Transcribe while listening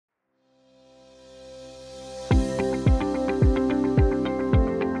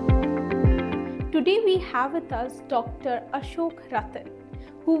Today we have with us Dr. Ashok Rattan,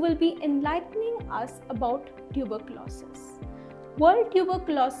 who will be enlightening us about tuberculosis. World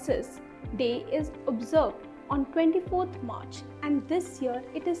Tuberculosis Day is observed on 24th March, and this year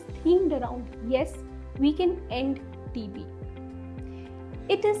it is themed around "Yes, we can end TB."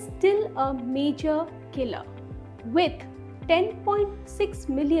 It is still a major killer with 10.6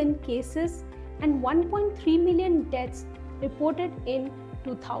 million cases and 1.3 million deaths reported in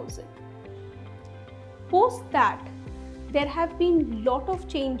 2000. Post that, there have been lot of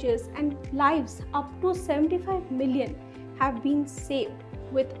changes and lives up to 75 million have been saved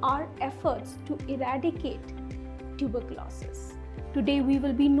with our efforts to eradicate tuberculosis. Today we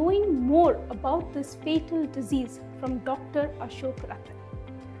will be knowing more about this fatal disease from Dr. Ashok Rattan.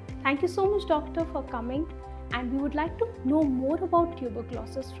 Thank you so much, doctor, for coming, and we would like to know more about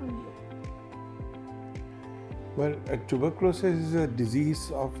tuberculosis from you. Well, tuberculosis is a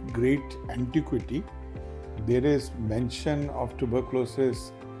disease of great antiquity. There is mention of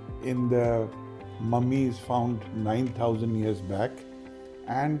tuberculosis in the mummies found 9,000 years back,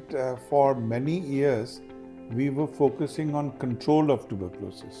 and for many years we were focusing on control of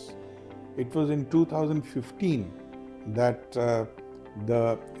tuberculosis. It was in 2015 that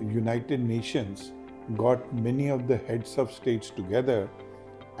the United Nations got many of the heads of states together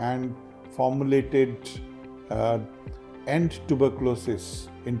and formulated End Tuberculosis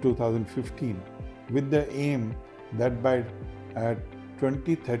in 2015 with the aim that by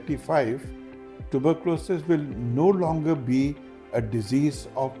 2035 tuberculosis will no longer be a disease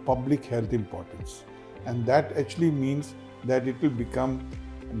of public health importance, and that actually means that it will become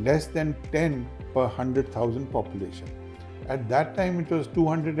less than 10 per 100,000 population. At that time it was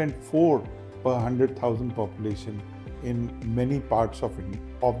 204 per 100,000 population in many parts of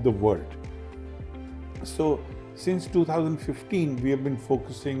the world. So since 2015 we have been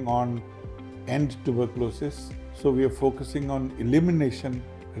focusing on end tuberculosis, so we are focusing on elimination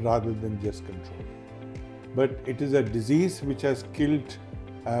rather than just control. But it is a disease which has killed,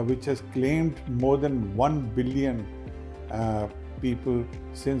 which has claimed more than 1 billion people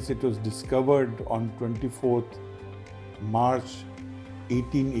since it was discovered on 24th March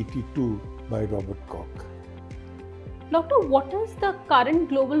 1882 by Robert Koch. Doctor, what is the current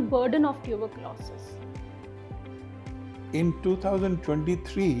global burden of tuberculosis? In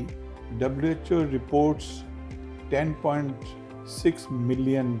 2023, WHO reports 10.6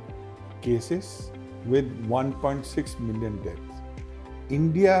 million cases with 1.6 million deaths.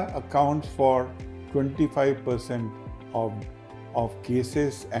 India accounts for 25% of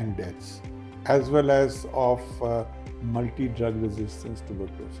cases and deaths, as well as of multi-drug resistance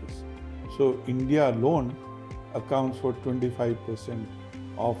tuberculosis. So India alone accounts for 25%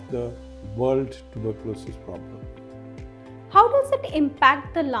 of the world tuberculosis problem. How does it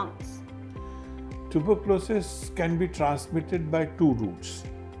impact the lungs? Tuberculosis can be transmitted by two routes.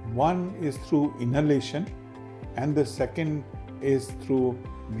 One is through inhalation, and the second is through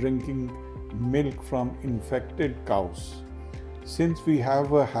drinking milk from infected cows. Since we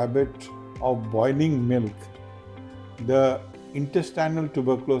have a habit of boiling milk, the intestinal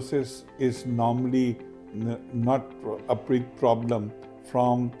tuberculosis is normally not a big problem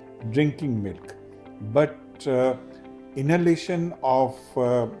from drinking milk, but inhalation of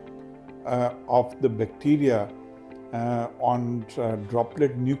the bacteria on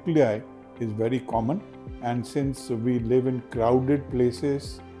droplet nuclei is very common, and since we live in crowded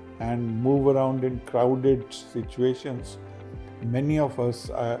places and move around in crowded situations, many of us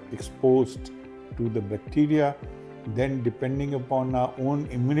are exposed to the bacteria. Then, depending upon our own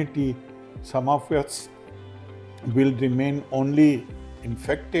immunity, some of us will remain only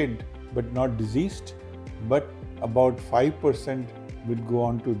infected but not diseased, but about 5% will go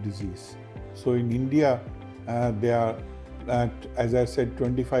on to disease. So in India, there are, as I said,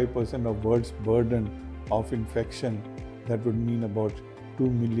 25% of world's burden of infection. That would mean about 2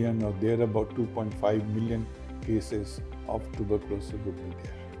 million or there about 2.5 million cases of tuberculosis would be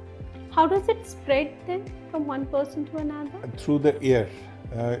there. How does it spread then from one person to another? Through the air,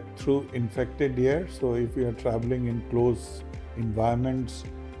 through infected air. So if you are traveling in close environments,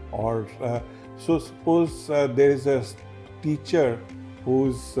 or so suppose there is a teacher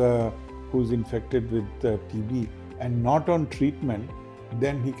who's infected with TB and not on treatment,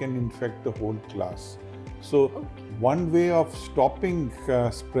 then he can infect the whole class. So one way of stopping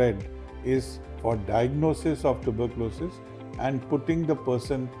spread is for diagnosis of tuberculosis and putting the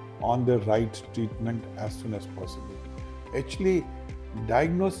person on the right treatment as soon as possible. Actually,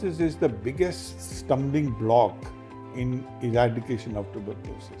 diagnosis is the biggest stumbling block in eradication of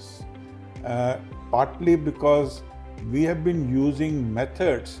tuberculosis, partly because we have been using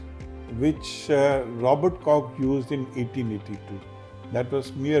methods which Robert Koch used in 1882. That was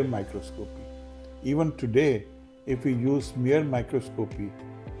smear microscopy. Even today, if we use smear microscopy,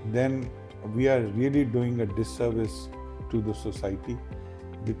 then we are really doing a disservice to the society,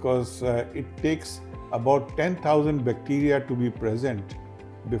 because it takes about 10,000 bacteria to be present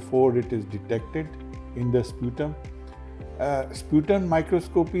before it is detected in the sputum. Sputum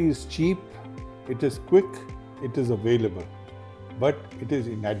microscopy is cheap, it is quick, it is available, but it is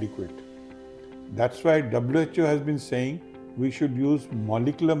inadequate. That's why WHO has been saying we should use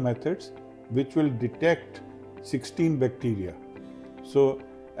molecular methods which will detect 16 bacteria. So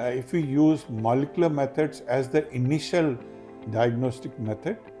if we use molecular methods as the initial diagnostic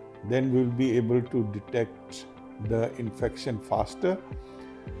method, then we will be able to detect the infection faster.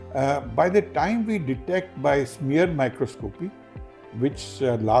 By the time we detect by smear microscopy, which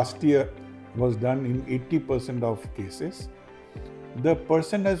last year was done in 80% of cases, the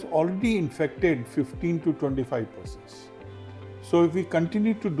person has already infected 15 to 25%. So if we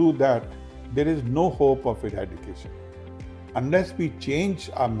continue to do that, there is no hope of eradication. Unless we change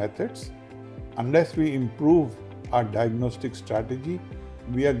our methods, unless we improve our diagnostic strategy,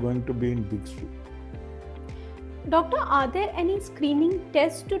 we are going to be in big soup. Doctor, are there any screening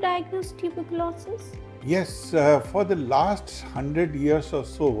tests to diagnose tuberculosis? Yes, for the last 100 years or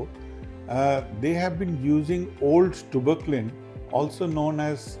so, they have been using old tuberculin, also known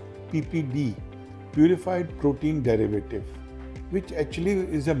as PPD, purified protein derivative, which actually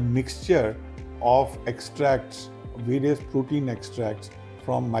is a mixture of extracts, various protein extracts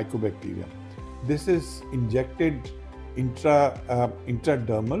from mycobacterium. This is injected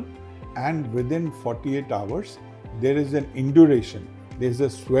intradermal, and within 48 hours, there is an induration, there is a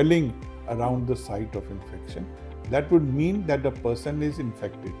swelling around the site of infection. That would mean that the person is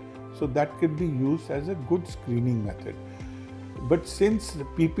infected. So that could be used as a good screening method. But since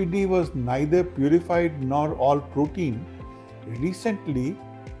PPD was neither purified nor all protein, recently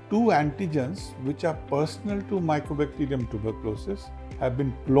 2 antigens which are personal to Mycobacterium tuberculosis have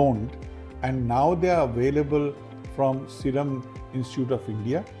been cloned, and now they are available from Serum Institute of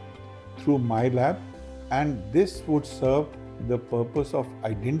India through my lab, and this would serve the purpose of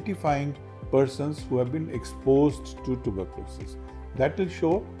identifying persons who have been exposed to tuberculosis. That will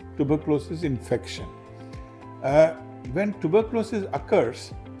show tuberculosis infection. When tuberculosis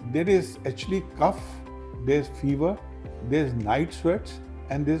occurs, there is actually cough, there is fever, there is night sweats,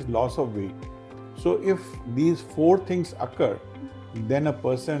 and there is loss of weight. So if these 4 things occur, then a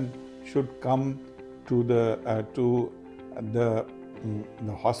person should come to the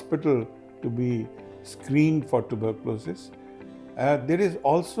hospital to be screened for tuberculosis. There is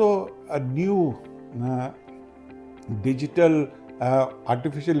also a new digital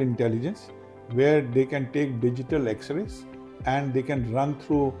artificial intelligence where they can take digital x-rays and they can run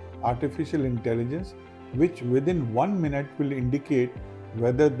through artificial intelligence, which within 1 minute will indicate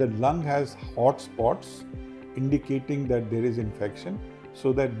whether the lung has hot spots indicating that there is infection,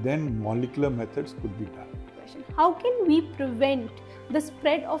 so that then molecular methods could be done. How can we prevent the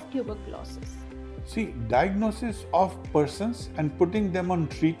spread of tuberculosis? See, diagnosis of persons and putting them on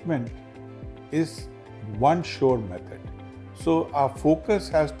treatment is one sure method. So our focus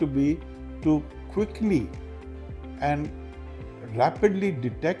has to be to quickly and rapidly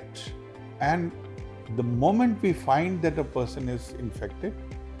detect, and the moment we find that a person is infected,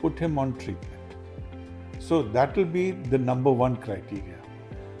 put him on treatment. So that will be the number 1 criteria.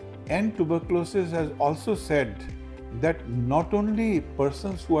 And tuberculosis has also said that not only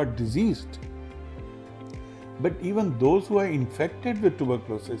persons who are diseased, but even those who are infected with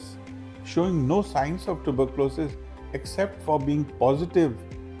tuberculosis, showing no signs of tuberculosis except for being positive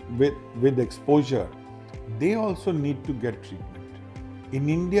with exposure, they also need to get treatment. In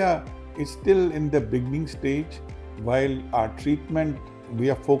India, it's still in the beginning stage. While our treatment, we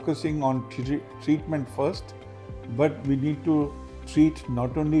are focusing on treatment first, but we need to treat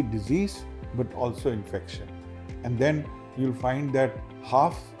not only disease but also infection. And then you'll find that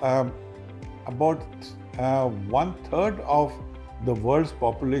about 1/3 of the world's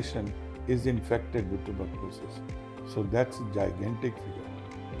population is infected with tuberculosis. So that's a gigantic figure.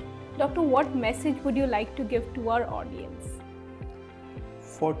 Doctor, what message would you like to give to our audience?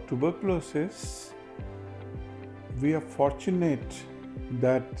 For tuberculosis, we are fortunate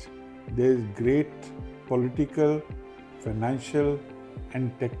that there is great political, financial,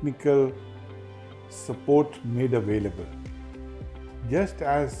 and technical support made available. Just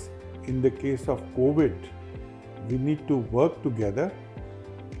as in the case of COVID, we need to work together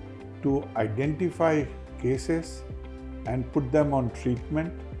to identify cases and put them on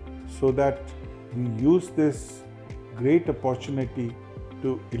treatment, so that we use this great opportunity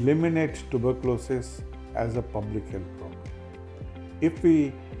to eliminate tuberculosis as a public health problem. If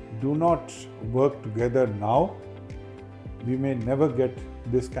we do not work together now, we may never get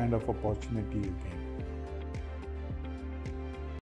this kind of opportunity again.